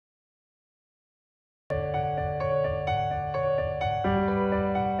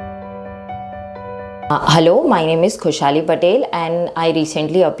Hello, my name is Khushali Patel and I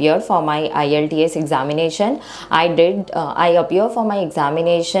recently appeared for my IELTS examination. I appeared for my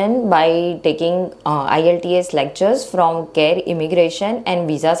examination by taking IELTS lectures from CARE Immigration and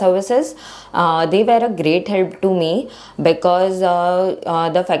Visa Services. They were a great help to me because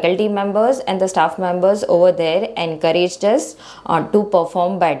the faculty members and the staff members over there encouraged us to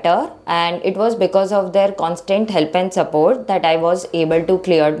perform better, and it was because of their constant help and support that I was able to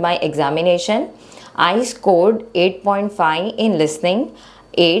clear my examination. I scored 8.5 in listening,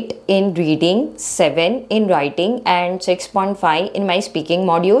 8 in reading, 7 in writing and 6.5 in my speaking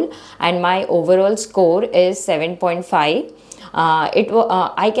module, and my overall score is 7.5.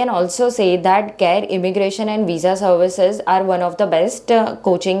 I can also say that CARE Immigration and Visa Services are one of the best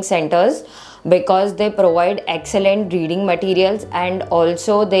coaching centers because they provide excellent reading materials, and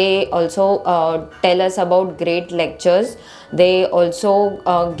also they tell us about great lectures. They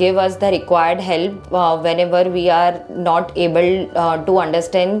also give us the required help whenever we are not able to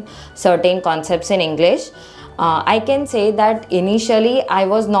understand certain concepts in English. I can say that initially I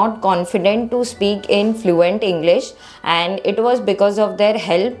was not confident to speak in fluent English, and it was because of their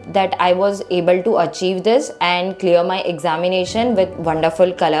help that I was able to achieve this and clear my examination with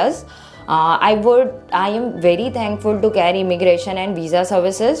wonderful colors. I am very thankful to CARE Immigration and Visa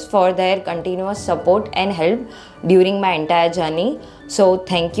Services for their continuous support and help during my entire journey. So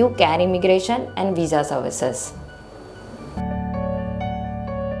thank you, CARE Immigration and Visa Services.